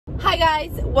Hi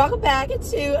guys, welcome back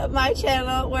to my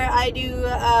channel where I do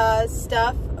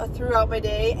stuff throughout my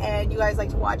day and you guys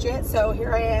like to watch it. So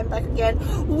here I am back again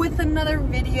with another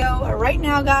video. Right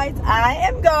now guys, I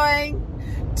am going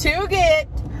to get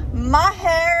my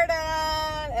hair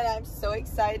done and I'm so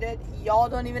excited. Y'all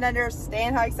don't even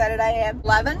understand how excited I am.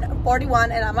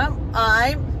 11:41 and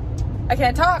I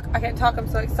can't talk. I'm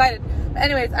so excited. But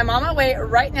anyways, I'm on my way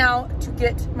right now to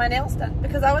get my nails done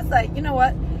because I was like, you know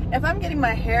what? If I'm getting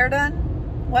my hair done,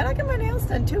 why not get my nails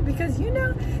done too? Because you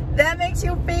know, that makes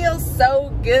you feel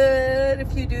so good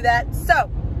if you do that.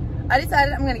 So I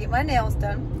decided I'm gonna get my nails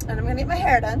done and I'm gonna get my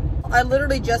hair done. I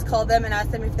literally just called them and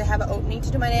asked them if they have an opening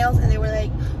to do my nails and they were like,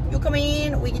 you come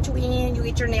in, we get you in, you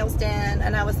get your nails done.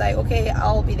 And I was like, okay,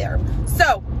 I'll be there.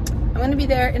 So I'm gonna be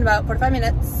there in about 45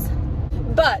 minutes.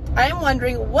 But I am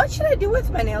wondering, what should I do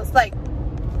with my nails? Like,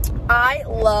 I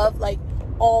love like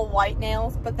all white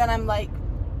nails, but then I'm like,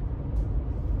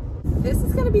 this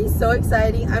is gonna be so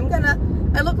exciting. I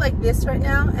look like this right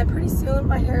now and pretty soon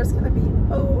my hair is gonna be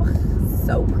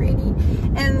so pretty,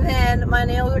 and then my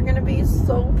nails are gonna be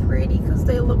so pretty because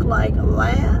they look like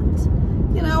that,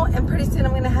 you know, and pretty soon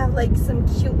I'm gonna have like some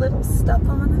cute little stuff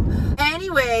on them.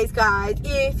 Anyways guys,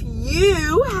 if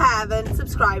you haven't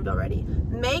subscribed already,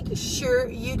 make sure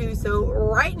you do so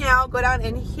right now. Go down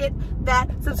and hit that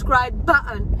subscribe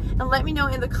button and let me know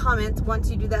in the comments once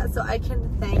you do that so I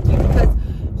can thank you, because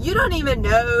you don't even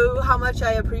know how much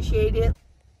I appreciate it.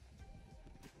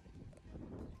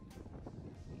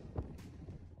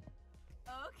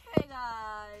 Okay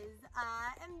guys,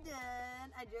 I am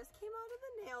done. I just came out of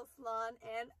the nail salon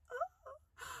and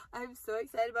I'm so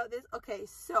excited about this. Okay,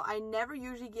 so I never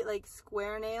usually get like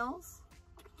square nails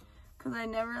because I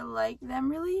never like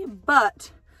them really,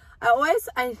 but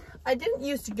I didn't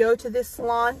used to go to this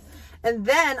salon, and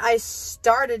then I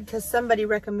started because somebody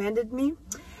recommended me.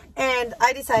 And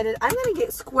I decided I'm going to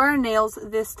get square nails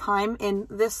this time in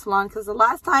this salon, because the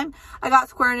last time I got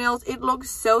square nails, it looked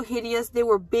so hideous. They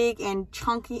were big and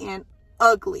chunky and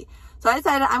ugly. So I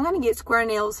decided I'm going to get square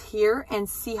nails here and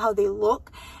see how they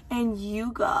look. And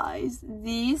you guys,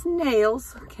 these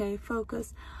nails, okay,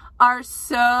 focus, are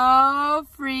so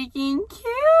freaking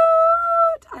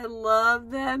cute. I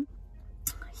love them.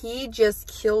 He just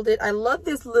killed it. I love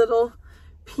this little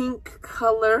pink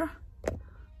color.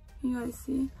 You guys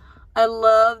see? I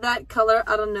love that color.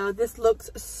 I don't know. This looks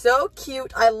so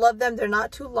cute. I love them. They're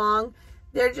not too long.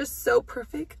 They're just so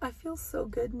perfect. I feel so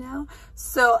good now.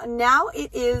 So now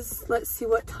it is, let's see,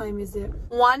 what time is it?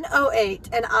 1:08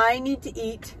 and I need to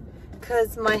eat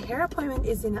because my hair appointment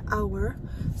is in an hour.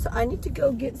 So I need to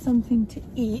go get something to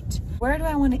eat. Where do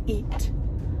I want to eat?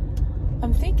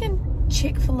 I'm thinking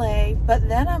Chick-fil-A, but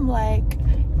then I'm like,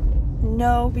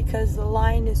 no, because the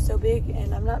line is so big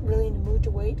and I'm not really in the mood to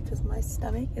wait because my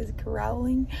stomach is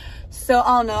growling. So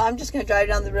I don't know, I'm just gonna drive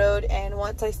down the road, and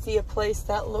once I see a place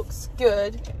that looks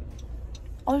good,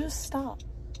 I'll just stop.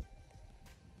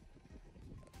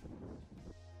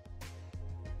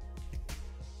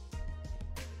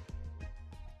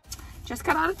 Just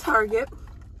got out of Target.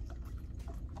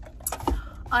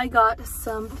 I got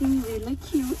something really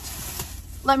cute.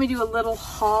 Let me do a little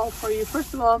haul for you.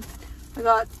 First of all, I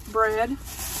got bread,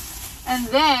 and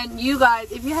then you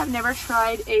guys, if you have never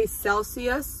tried a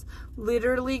Celsius,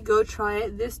 literally go try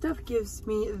it. This stuff gives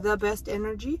me the best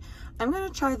energy. I'm gonna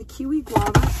try the kiwi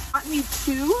guava. Got me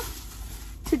 2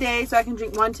 today so I can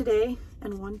drink 1 today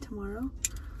and 1 tomorrow.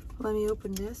 Let me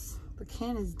open this. The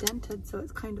can is dented, so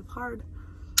it's kind of hard.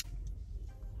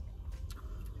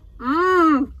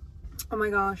 Oh my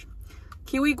gosh,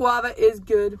 kiwi guava is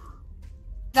good.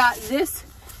 Got this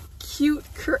cute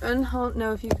curtain. I don't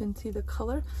know if you can see the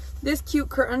color. This cute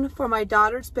curtain for my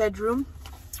daughter's bedroom.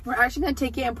 We're actually gonna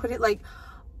take it and put it like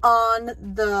on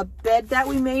the bed that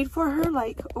we made for her,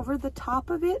 like over the top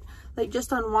of it, like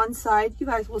just on one side. You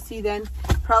guys will see then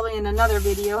probably in another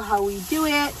video how we do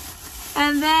it.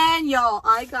 And then y'all,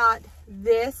 I got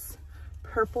this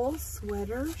purple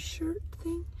sweater shirt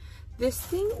thing. This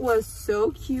thing was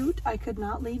so cute. I could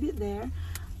not leave it there.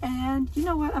 And you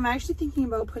know what? I'm actually thinking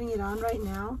about putting it on right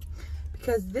now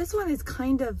because this one is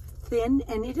kind of thin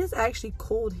and it is actually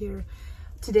cold here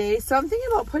today. So I'm thinking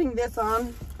about putting this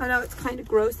on. I know it's kind of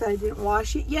gross that I didn't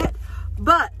wash it yet,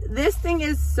 but this thing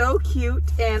is so cute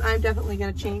and I'm definitely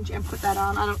going to change and put that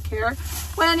on. I don't care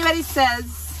what anybody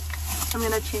says. I'm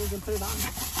going to change and put it on.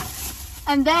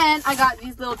 And then I got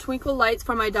these little twinkle lights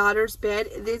for my daughter's bed.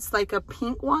 It's like a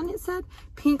pink one, it said.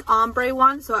 Pink ombre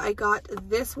one. So I got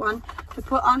this one to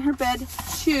put on her bed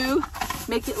to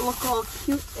make it look all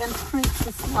cute and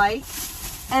princess-like.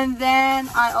 And then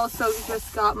I also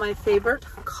just got my favorite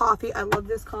coffee. I love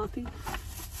this coffee.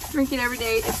 Drink it every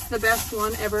day. It's the best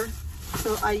one ever.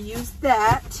 So I use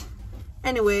that.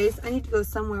 Anyways, I need to go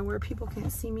somewhere where people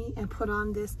can't see me and put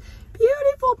on this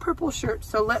beautiful purple shirt.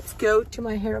 So let's go to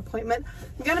my hair appointment.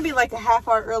 I'm gonna be like a half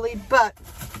hour early, but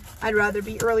I'd rather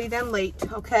be early than late,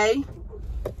 okay?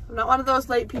 I'm not one of those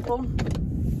late people.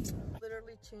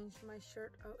 Literally changed my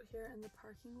shirt out here in the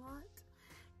parking lot,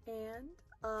 and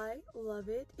I love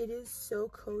it. It is so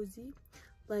cozy.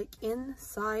 Like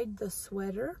inside the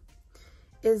sweater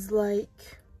is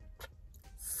like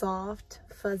soft,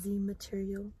 fuzzy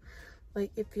material.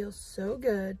 Like it feels so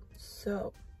good.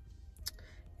 So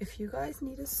if you guys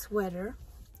need a sweater,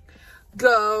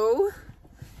 go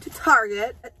to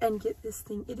Target and get this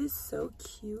thing. It is so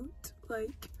cute.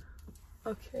 Like,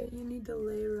 okay, you need to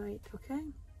lay right, okay?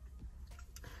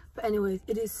 But anyways,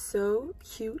 it is so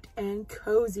cute and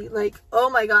cozy. Like, oh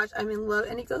my gosh, I'm in love.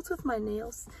 And it goes with my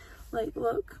nails. Like,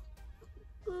 look.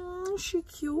 She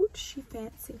cute, she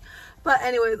fancy. But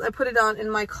anyways, I put it on in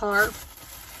my car.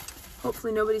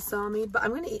 Hopefully nobody saw me, but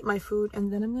I'm gonna eat my food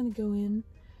and then I'm gonna go in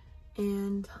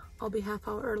and I'll be half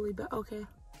hour early, but okay.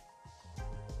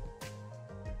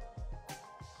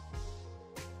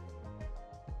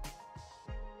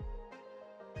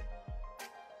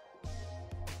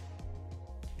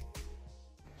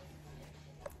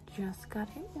 Just got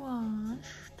it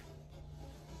washed.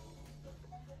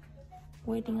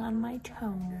 Waiting on my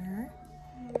toner.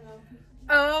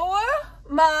 Oh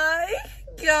my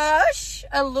gosh,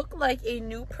 I look like a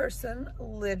new person,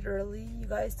 literally. You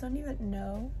guys don't even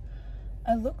know.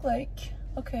 I look like,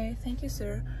 okay, thank you,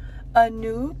 sir, a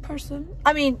new person.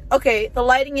 I mean, okay, the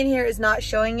lighting in here is not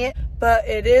showing it, but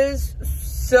it is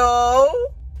so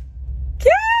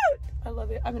cute. I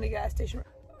love it. I'm in a gas station.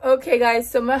 Okay guys,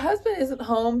 so my husband isn't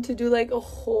home to do like a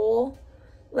whole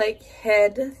like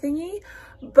head thingy,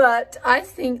 but I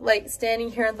think like standing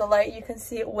here in the light, you can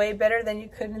see it way better than you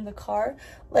could in the car.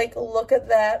 Like, look at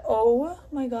that. Oh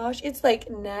my gosh, it's like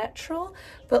natural,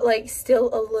 but like still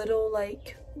a little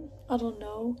like, I don't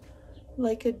know,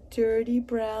 like a dirty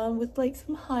brown with like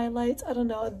some highlights. I don't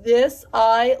know. This,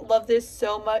 I love this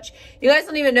so much. You guys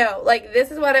don't even know. Like, this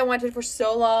is what I wanted for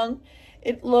so long.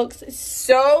 It looks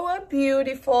so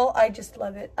beautiful. I just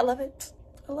love it. I love it.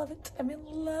 I love it. I'm in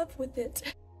love with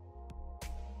it.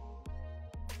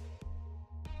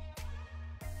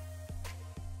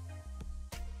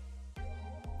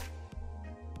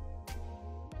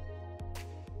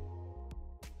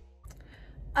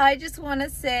 I just want to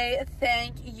say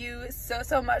thank you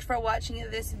so much for watching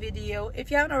this video.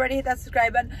 If you haven't already hit that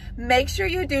subscribe button, make sure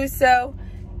you do so,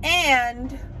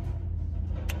 and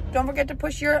don't forget to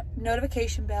push your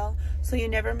notification bell so you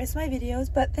never miss my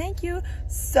videos. But thank you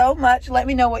so much. Let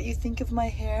me know what you think of my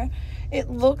hair. It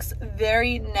looks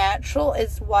very natural,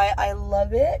 is why I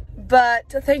love it. But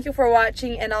thank you for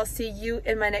watching, and I'll see you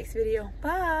in my next video.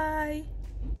 Bye.